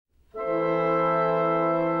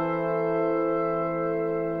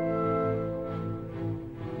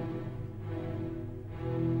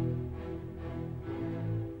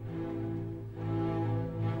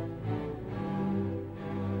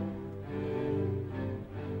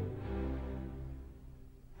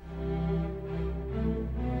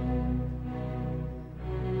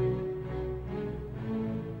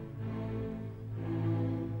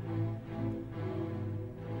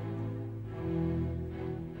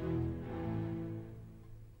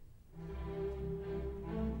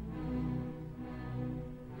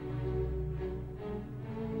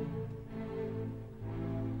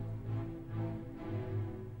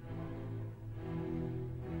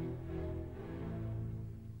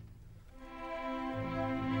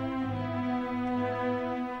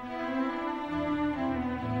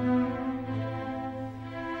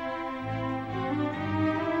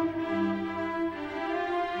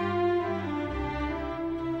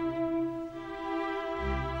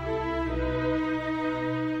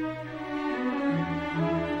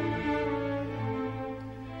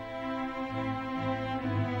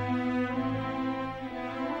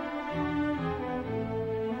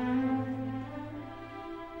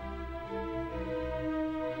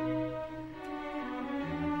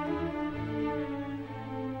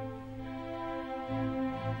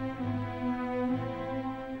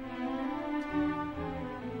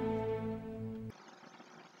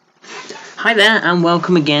Hi there, and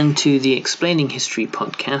welcome again to the Explaining History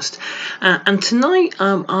podcast. And tonight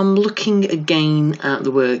I'm looking again at the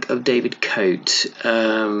work of David Coate,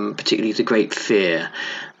 particularly The Great Fear,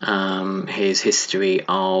 his history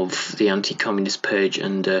of the anti-communist purge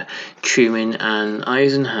under Truman and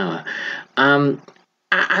Eisenhower. And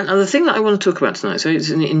the thing that I want to talk about tonight, so it's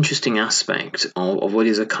an interesting aspect of what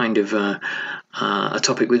is a kind of a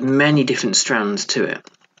topic with many different strands to it.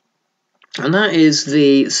 And that is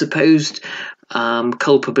the supposed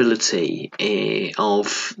culpability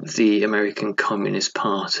of the American Communist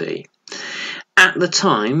Party. At the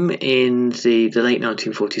time, in the late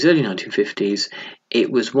 1940s, early 1950s, it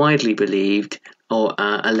was widely believed or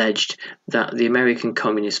alleged that the American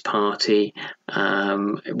Communist Party,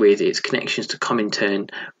 with its connections to Comintern,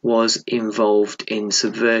 was involved in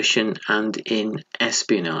subversion and in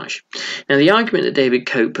espionage. Now, the argument that David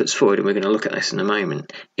Coate puts forward, and we're going to look at this in a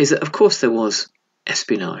moment, is that of course there was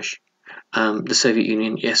espionage. The Soviet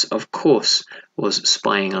Union, yes, of course, was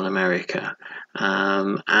spying on America,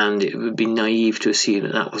 and it would be naive to assume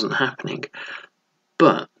that that wasn't happening.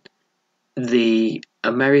 But the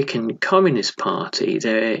American Communist Party,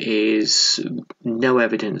 there is no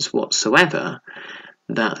evidence whatsoever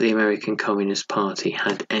that the American Communist Party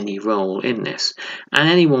had any role in this. And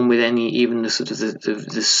anyone with even the sort of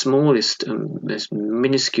the smallest, most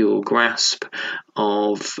minuscule grasp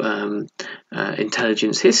of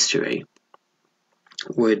intelligence history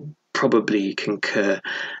would probably concur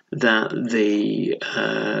that the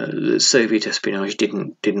Soviet espionage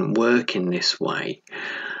didn't work in this way.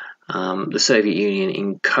 The Soviet Union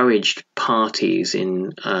encouraged parties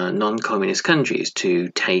in non-communist countries to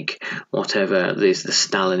take whatever the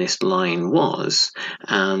Stalinist line was,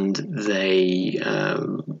 and they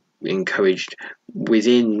encouraged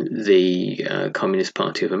within the Communist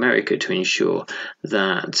Party of America to ensure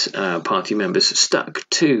that party members stuck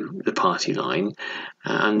to the party line,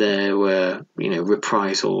 and there were,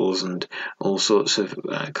 reprisals and all sorts of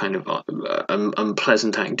kind of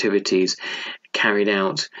unpleasant activities carried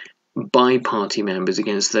out by party members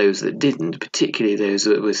against those that didn't, particularly those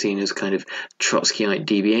that were seen as kind of Trotskyite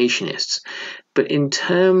deviationists. But in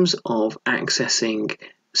terms of accessing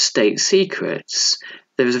state secrets,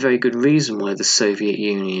 there is a very good reason why the Soviet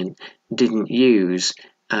Union didn't use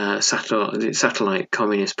satellite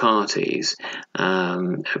communist parties,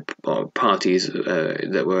 or parties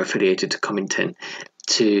that were affiliated to Comintern,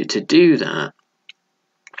 to do that.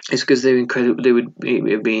 It's because they would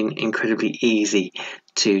have been incredibly easy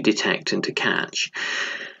to detect and to catch.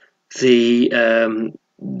 The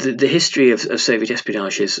history of Soviet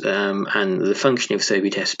espionage and the functioning of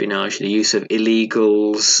Soviet espionage, the use of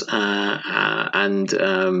illegals, and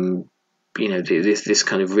this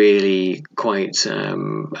kind of really quite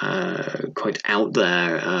out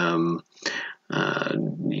there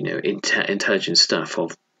intelligence stuff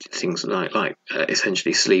of things like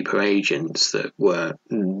essentially sleeper agents that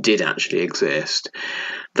did actually exist.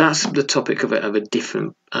 That's the topic of a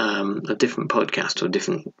different podcast, or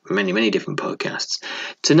many different podcasts.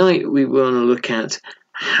 Tonight we want to look at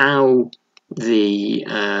how the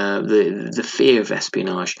fear of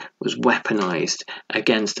espionage was weaponized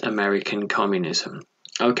against American communism.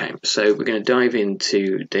 Okay, so we're going to dive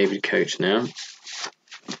into David Coate now.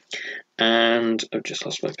 And I've just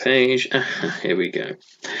lost my page. Here we go.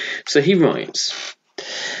 So he writes,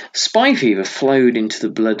 "Spy fever flowed into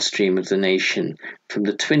the bloodstream of the nation from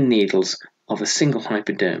the twin needles of a single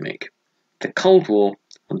hypodermic, the Cold War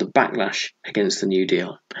and the backlash against the New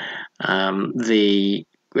Deal." The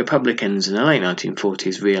Republicans in the late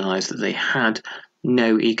 1940s realised that they had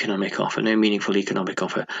no meaningful economic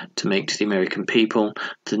offer to make to the American people.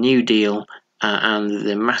 The New Deal and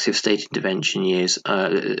the massive state intervention years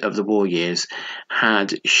of the war years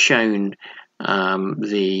had shown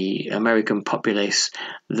the American populace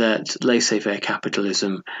that laissez-faire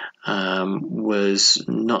capitalism was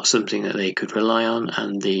not something that they could rely on,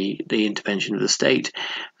 and the intervention of the state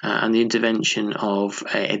and the intervention of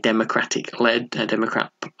a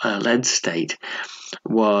Democrat-led state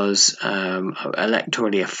was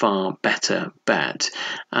electorally a far better bet.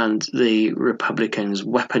 And the Republicans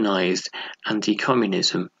weaponized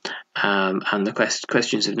anti-communism and the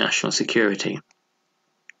questions of national security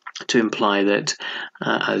to imply that,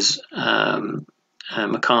 as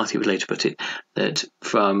McCarthy would later put it, that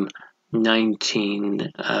from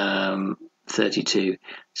 1932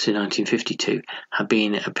 to 1952 had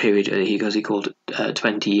been a period he called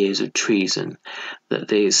 20 years of treason,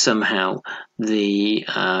 that somehow the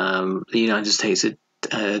United States had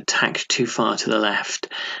tacked too far to the left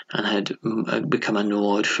and had become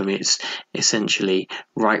unmoored from its essentially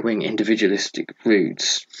right-wing individualistic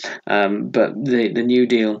roots. But the New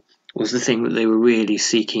Deal was the thing that they were really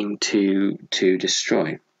seeking to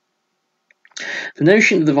destroy. The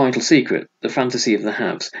notion of the vital secret, the fantasy of the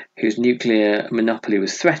haves, whose nuclear monopoly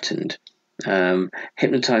was threatened,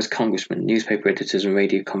 hypnotized congressmen, newspaper editors, and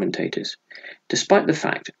radio commentators, despite the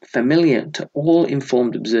fact, familiar to all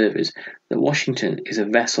informed observers, that Washington is a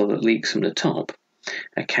vessel that leaks from the top.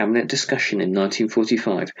 A cabinet discussion in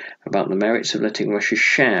 1945 about the merits of letting Russia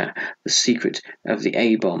share the secret of the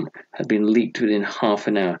A-bomb had been leaked within half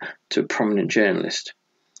an hour to a prominent journalist.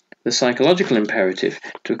 The psychological imperative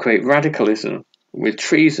to equate radicalism with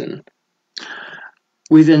treason,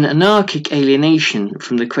 with an anarchic alienation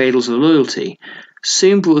from the cradles of loyalty,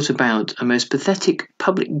 soon brought about a most pathetic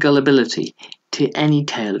public gullibility to any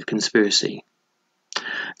tale of conspiracy.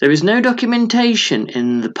 There is no documentation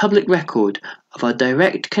in the public record of a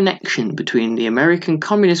direct connection between the American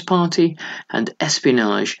Communist Party and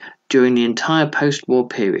espionage during the entire post-war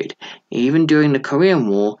period. Even during the Korean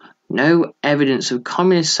War, no evidence of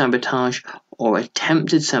communist sabotage or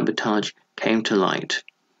attempted sabotage came to light.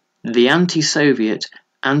 The anti-Soviet,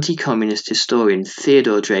 anti-communist historian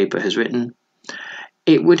Theodore Draper has written,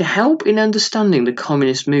 "It would help in understanding the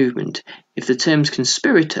communist movement if the terms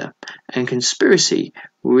conspirator and conspiracy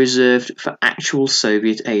were reserved for actual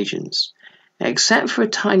Soviet agents. Except for a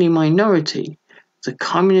tiny minority, the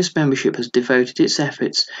communist membership has devoted its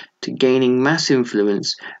efforts to gaining mass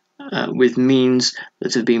influence with means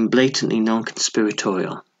that have been blatantly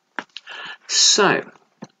non-conspiratorial." So,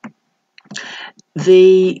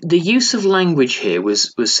 the use of language here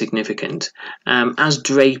was significant. As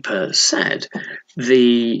Draper said,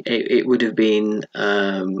 it would have been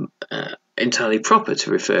entirely proper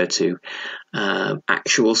to refer to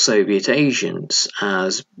actual Soviet agents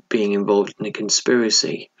as being involved in a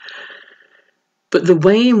conspiracy. But the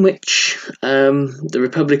way in which the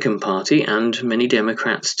Republican Party, and many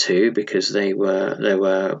Democrats too, because there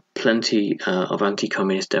were plenty of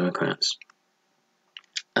anti-communist Democrats,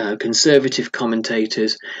 conservative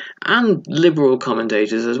commentators and liberal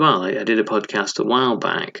commentators as well. I did a podcast a while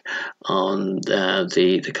back on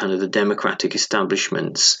the kind of the democratic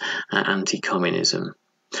establishment's anti-communism.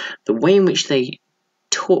 The way in which they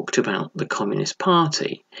talked about the Communist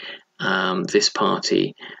Party, this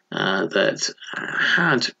party that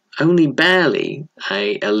had only barely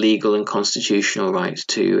a legal and constitutional right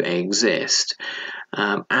to exist,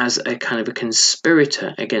 as a kind of a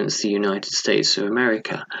conspirator against the United States of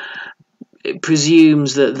America. It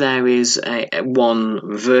presumes that there is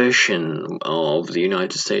one version of the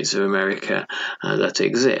United States of America that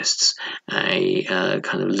exists, a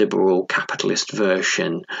kind of liberal capitalist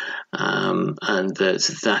version, and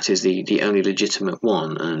that is the only legitimate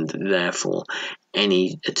one, and therefore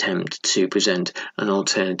any attempt to present an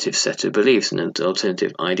alternative set of beliefs and an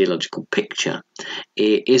alternative ideological picture,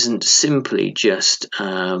 it isn't simply just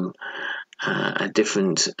a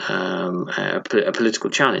different a political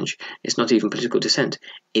challenge. It's not even political dissent.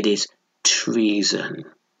 It is treason,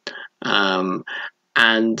 and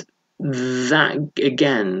that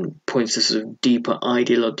again points to sort of deeper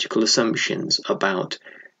ideological assumptions about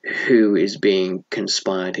who is being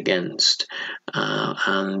conspired against,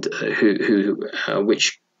 and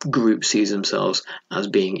which group sees themselves as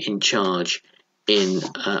being in charge in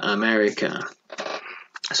America.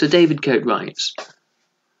 So David Coate writes,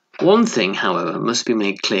 "One thing, however, must be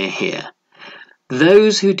made clear here.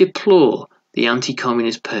 Those who deplore the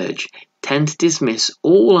anti-communist purge tend to dismiss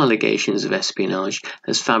all allegations of espionage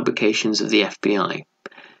as fabrications of the FBI.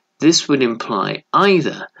 This would imply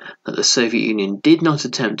either that the Soviet Union did not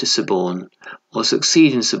attempt to suborn or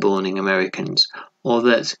succeed in suborning Americans, or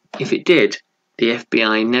that, if it did, the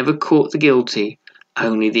FBI never caught the guilty,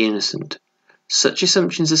 only the innocent. Such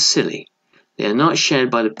assumptions are silly. They are not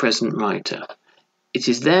shared by the present writer. It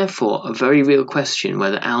is therefore a very real question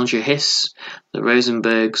whether Alger Hiss, the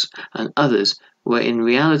Rosenbergs, and others were in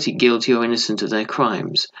reality guilty or innocent of their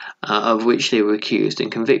crimes, of which they were accused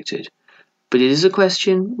and convicted. But it is a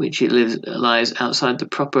question which lies outside the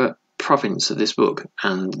proper province of this book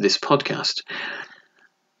and this podcast.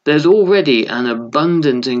 There's already an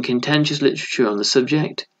abundant and contentious literature on the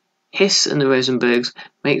subject. Hiss and the Rosenbergs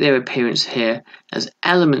make their appearance here as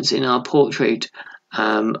elements in our portrait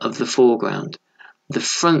of the foreground, the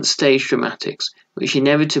front stage dramatics, which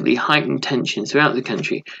inevitably heightened tension throughout the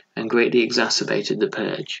country and greatly exacerbated the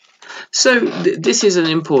purge." So this is an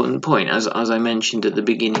important point, as I mentioned at the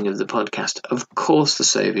beginning of the podcast. Of course the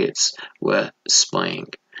Soviets were spying.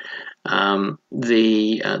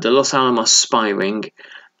 The Los Alamos spy ring,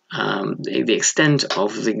 the extent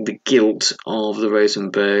of the guilt of the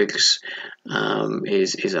Rosenbergs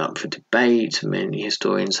is up for debate. Many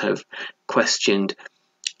historians have questioned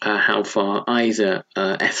how far either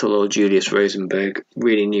Ethel or Julius Rosenberg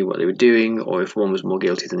really knew what they were doing, or if one was more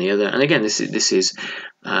guilty than the other. And again, this is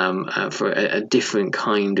for a different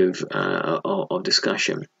kind of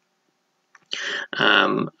discussion.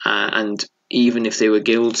 And even if they were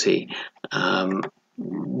guilty,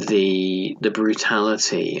 the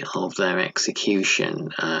brutality of their execution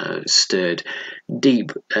stirred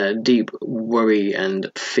deep worry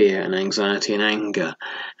and fear and anxiety and anger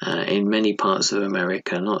in many parts of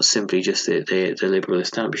America, not simply just the liberal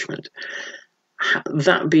establishment.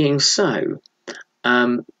 That being so,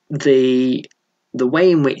 the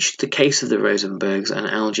way in which the case of the Rosenbergs and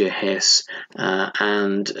Alger Hiss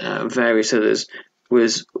and various others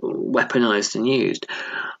was weaponized and used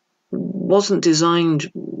wasn't designed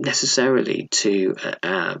necessarily to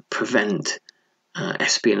prevent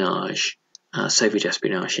espionage, Soviet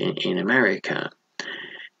espionage in America.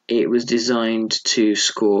 It was designed to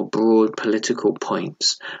score broad political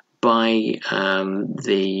points by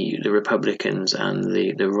the Republicans and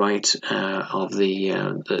the right of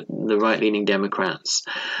the right-leaning Democrats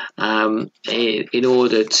in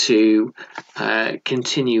order to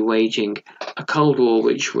continue waging a Cold War,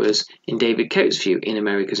 which was, in David Coates' view, in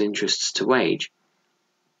America's interests to wage,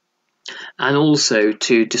 and also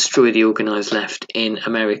to destroy the organised left in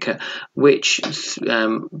America, which,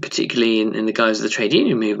 particularly in the guise of the trade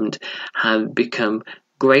union movement, had become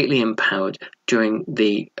greatly empowered during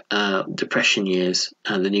the Depression years,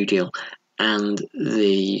 the New Deal, and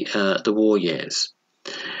the war years.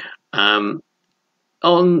 On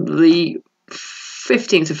the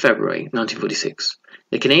 15th of February 1946,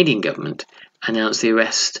 the Canadian government announced the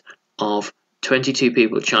arrest of 22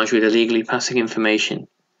 people charged with illegally passing information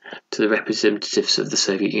to the representatives of the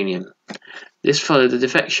Soviet Union. This followed the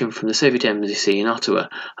defection from the Soviet embassy in Ottawa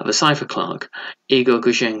of a cipher clerk, Igor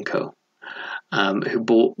Guzhenko, who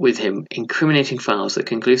brought with him incriminating files that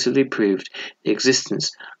conclusively proved the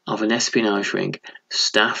existence of an espionage ring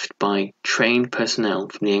staffed by trained personnel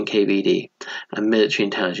from the NKVD and military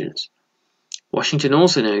intelligence. Washington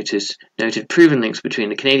also noted proven links between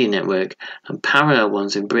the Canadian network and parallel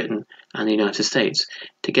ones in Britain and the United States,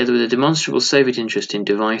 together with a demonstrable Soviet interest in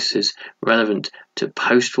devices relevant to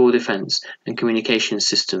post-war defense and communication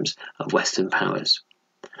systems of Western powers.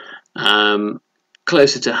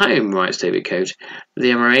 Closer to home, writes David Coate,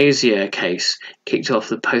 the Amarasia case kicked off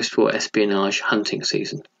the post-war espionage hunting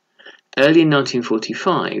season. Early in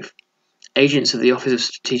 1945, agents of the Office of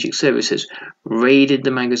Strategic Services raided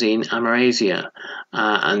the magazine Amarasia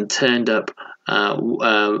and turned up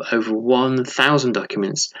over 1,000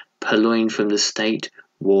 documents purloined from the State,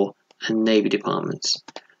 War and Navy departments.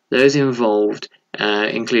 Those involved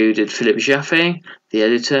included Philip Jaffe, the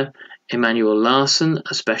editor, Emmanuel Larson,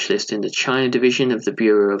 a specialist in the China Division of the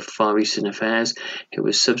Bureau of Far Eastern Affairs, who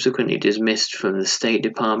was subsequently dismissed from the State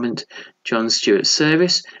Department, John Stuart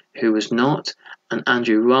Service, who was not, and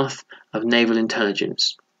Andrew Roth of Naval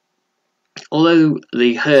Intelligence. Although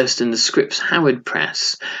the Hearst and the Scripps Howard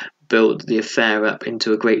press built the affair up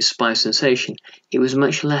into a great spy sensation, it was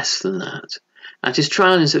much less than that. At his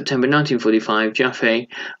trial in September 1945, Jaffe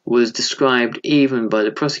was described even by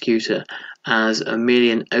the prosecutor as merely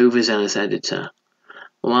an overzealous editor.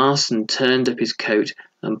 Larson turned up his coat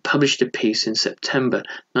and published a piece in September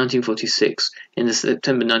 1946 in the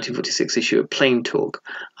September 1946 issue of Plain Talk,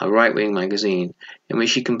 a right-wing magazine, in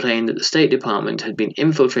which he complained that the State Department had been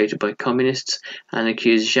infiltrated by communists and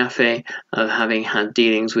accused Jaffe of having had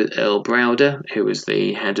dealings with Earl Browder, who was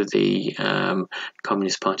the head of the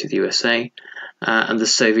Communist Party of the USA, and the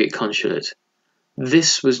Soviet consulate.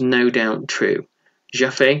 This was no doubt true.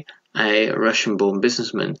 Jaffe, a Russian-born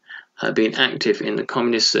businessman, had been active in the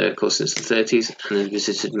communist circle since the 30s and had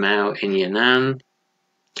visited Mao in Yan'an.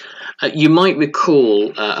 You might recall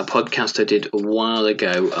a podcast I did a while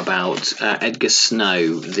ago about Edgar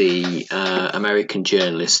Snow, the American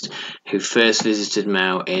journalist who first visited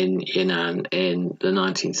Mao in Yan'an in the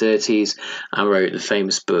 1930s and wrote the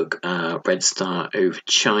famous book Red Star Over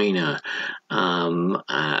China,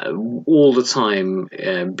 all the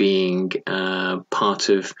time being part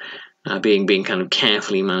of being kind of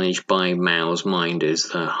carefully managed by Mao's minders,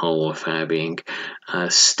 the whole affair being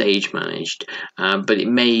stage managed. But it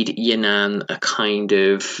made Yan'an a kind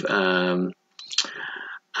of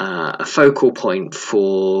a focal point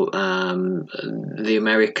for the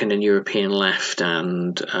American and European left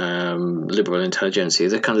and liberal intelligentsia,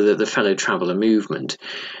 the kind of the fellow traveller movement,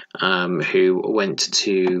 who went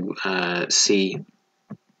to see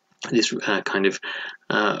this kind of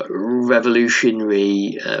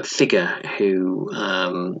revolutionary figure who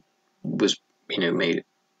was, made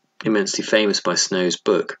immensely famous by Snow's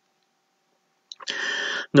book.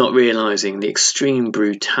 not realising the extreme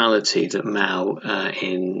brutality that Mao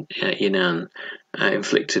in Yunnan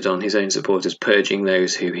inflicted on his own supporters, purging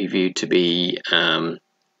those who he viewed to be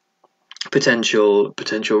potential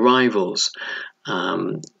rivals.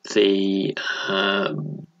 The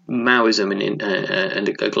Maoism and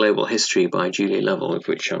a Global History by Julia Lovell, of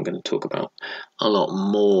which I'm going to talk about a lot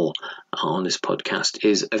more on this podcast,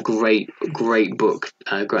 is a great book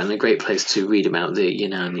and a great place to read about the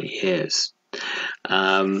Yunnan years.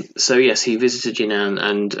 So yes, he visited Yunnan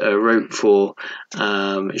and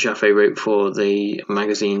Jaffe wrote for the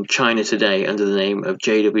magazine China Today under the name of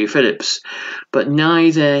J.W. Phillips, but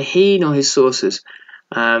neither he nor his sources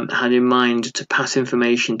had in mind to pass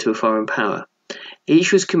information to a foreign power.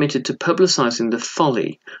 Each was committed to publicising the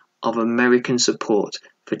folly of American support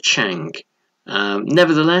for Chiang.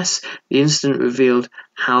 Nevertheless, the incident revealed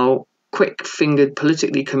how quick-fingered,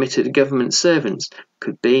 politically committed government servants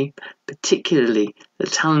could be, particularly the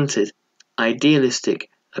talented, idealistic,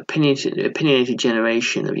 opinionated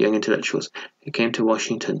generation of young intellectuals who came to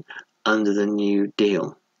Washington under the New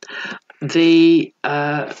Deal. The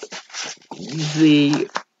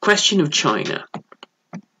question of China,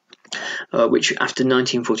 which after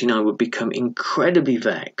 1949 would become incredibly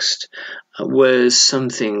vexed, was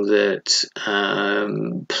something that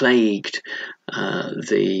plagued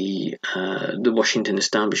the Washington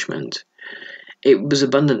establishment. It was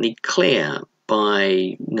abundantly clear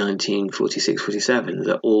by 1946-47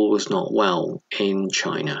 that all was not well in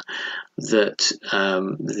China, that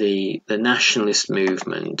the nationalist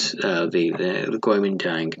movement, the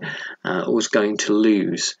Kuomintang, was going to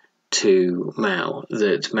lose to Mao,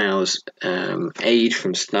 that Mao's aid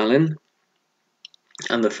from Stalin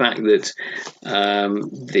and the fact that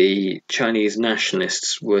the Chinese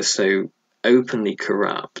nationalists were so openly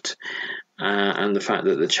corrupt, and the fact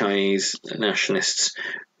that the Chinese nationalists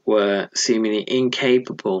were seemingly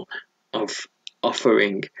incapable of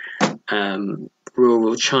offering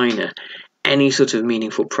rural China any sort of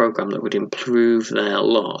meaningful program that would improve their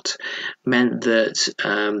lot, meant that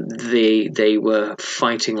they were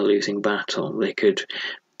fighting a losing battle. They could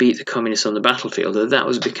beat the communists on the battlefield, though that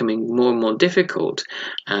was becoming more and more difficult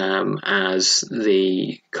as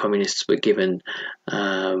the communists were given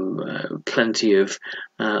plenty of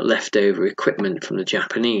leftover equipment from the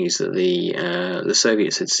Japanese that the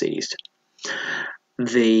Soviets had seized. But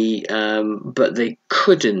they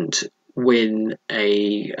couldn't win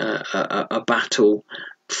a battle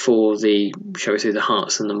for the, shall we say, the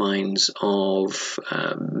hearts and the minds of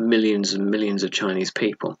millions and millions of Chinese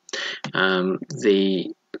people.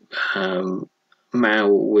 Mao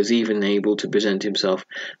was even able to present himself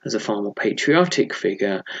as a far more patriotic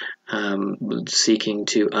figure, seeking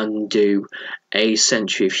to undo a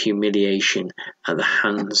century of humiliation at the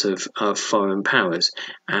hands of foreign powers,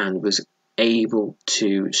 and was able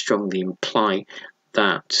to strongly imply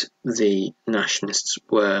that the nationalists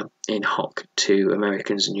were in hock to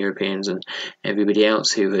Americans and Europeans and everybody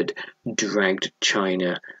else who had dragged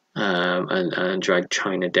China and dragged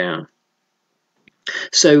China down.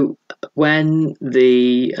 So when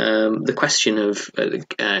the question of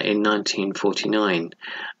in 1949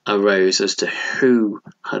 arose as to who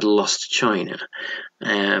had lost China,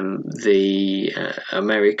 the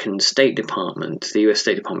American State Department, the US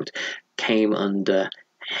State Department, came under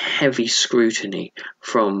heavy scrutiny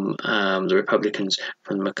from the Republicans,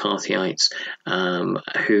 from the McCarthyites,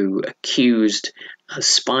 who accused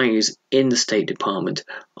spies in the State Department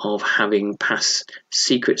of having passed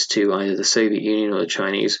secrets to either the Soviet Union or the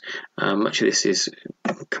Chinese. Much of this is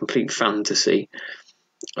complete fantasy,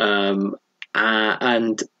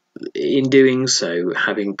 and in doing so,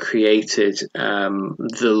 having created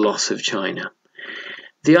the loss of China.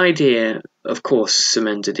 The idea, of course,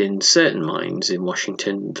 cemented in certain minds in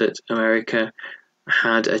Washington that America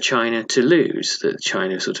had a China to lose, that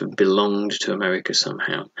China sort of belonged to America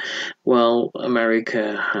somehow. Well,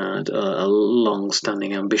 America had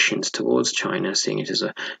long-standing ambitions towards China, seeing it as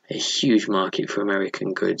a huge market for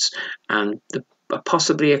American goods, and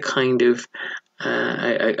possibly a kind of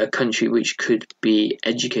a country which could be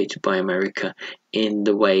educated by America in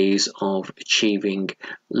the ways of achieving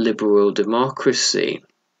liberal democracy.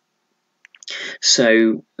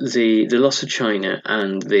 So the loss of China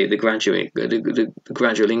and the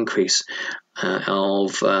gradual increase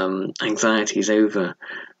of anxieties over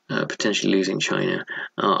potentially losing China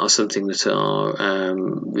are something that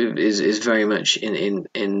is very much in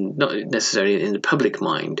not necessarily in the public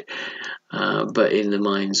mind, but in the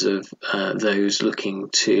minds of those looking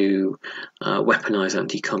to weaponize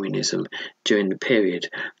anti-communism during the period.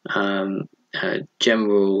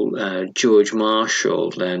 General George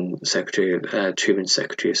Marshall, then Truman's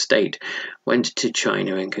Secretary of State, went to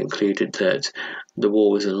China and concluded that the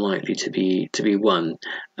war was unlikely to be won,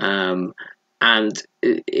 and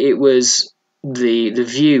it was the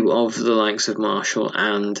view of the likes of Marshall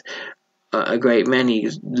and a great many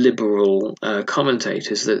liberal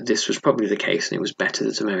commentators that this was probably the case, and it was better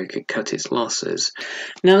that America cut its losses.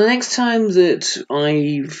 Now, the next time that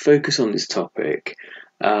I focus on this topic,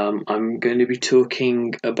 I'm going to be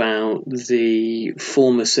talking about the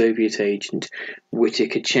former Soviet agent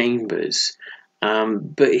Whittaker Chambers.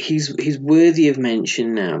 But he's worthy of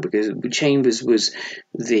mention now because Chambers was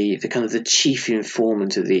the kind of the chief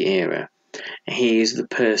informant of the era. He is the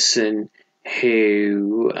person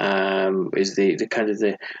who is the kind of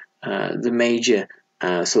the major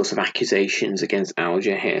source of accusations against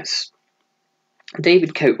Al-Jahis.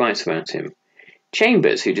 David Cope writes about him.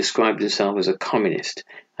 Chambers, who described himself as a communist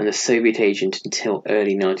and a Soviet agent until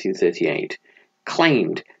early 1938,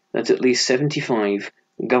 claimed that at least 75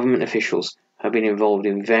 government officials had been involved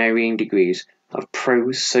in varying degrees of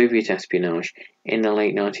pro-Soviet espionage in the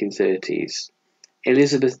late 1930s.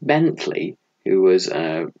 Elizabeth Bentley, who was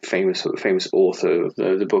a famous author of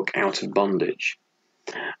the book Out of Bondage,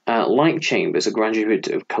 like Chambers, a graduate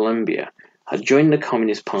of Columbia, had joined the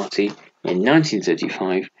Communist Party in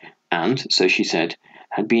 1935 and, so she said,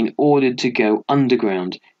 had been ordered to go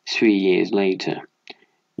underground 3 years later.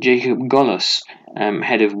 Jacob Golos,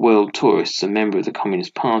 head of World Tourists, a member of the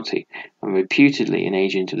Communist Party and reputedly an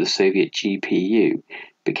agent of the Soviet GPU,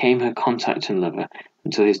 became her contact and lover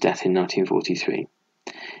until his death in 1943.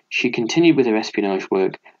 She continued with her espionage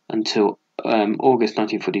work until August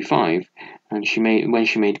 1945, and when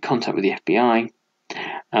she made contact with the FBI,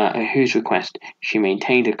 at whose request she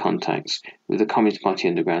maintained her contacts with the Communist Party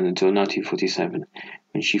underground until 1947,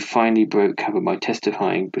 when she finally broke cover by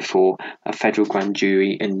testifying before a federal grand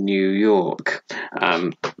jury in New York.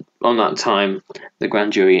 On that time, the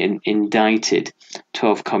grand jury indicted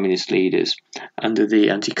 12 communist leaders under the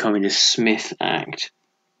Anti-Communist Smith Act,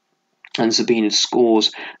 and subpoenaed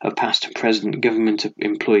scores of past and present government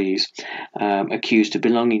employees accused of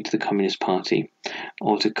belonging to the Communist Party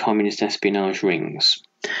or to communist espionage rings.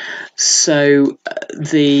 So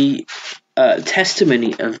the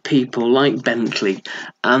testimony of people like Bentley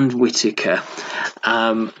and Whittaker,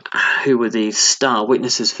 who were the star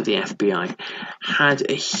witnesses for the FBI,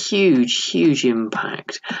 had a huge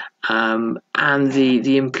impact. And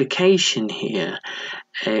the implication here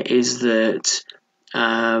is that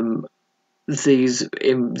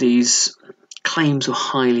these claims were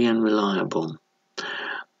highly unreliable,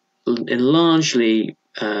 and largely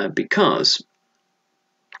because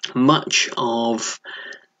much of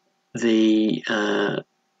the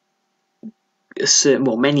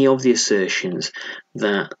many of the assertions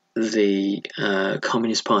that the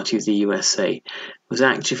Communist Party of the USA was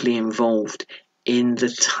actively involved in the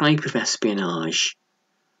type of espionage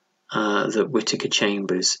that Whittaker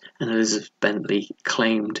Chambers and Elizabeth Bentley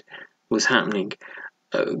claimed was happening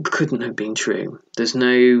couldn't have been true. There's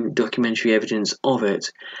no documentary evidence of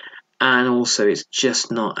it, and also it's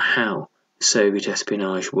just not how Soviet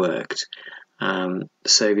espionage worked.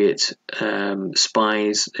 Soviet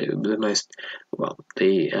spies,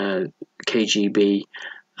 the KGB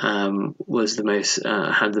was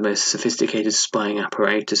had the most sophisticated spying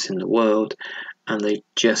apparatus in the world, and they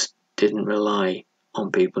just didn't rely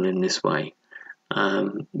on people in this way.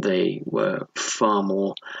 They were far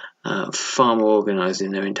more organised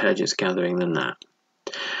in their intelligence gathering than that.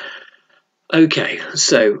 Okay,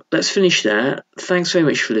 so let's finish there. Thanks very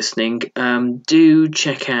much for listening. Do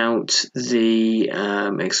check out the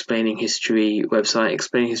Explaining History website,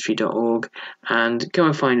 explaininghistory.org, and go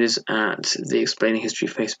and find us at the Explaining History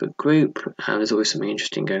Facebook group. There's always something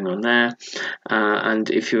interesting going on there. And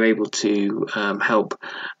if you're able to help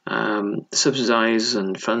subsidise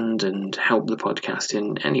and fund and help the podcast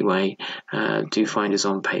in any way, do find us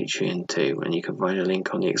on Patreon too, and you can find a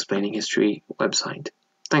link on the Explaining History website.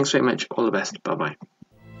 Thanks very much. All the best. Bye-bye.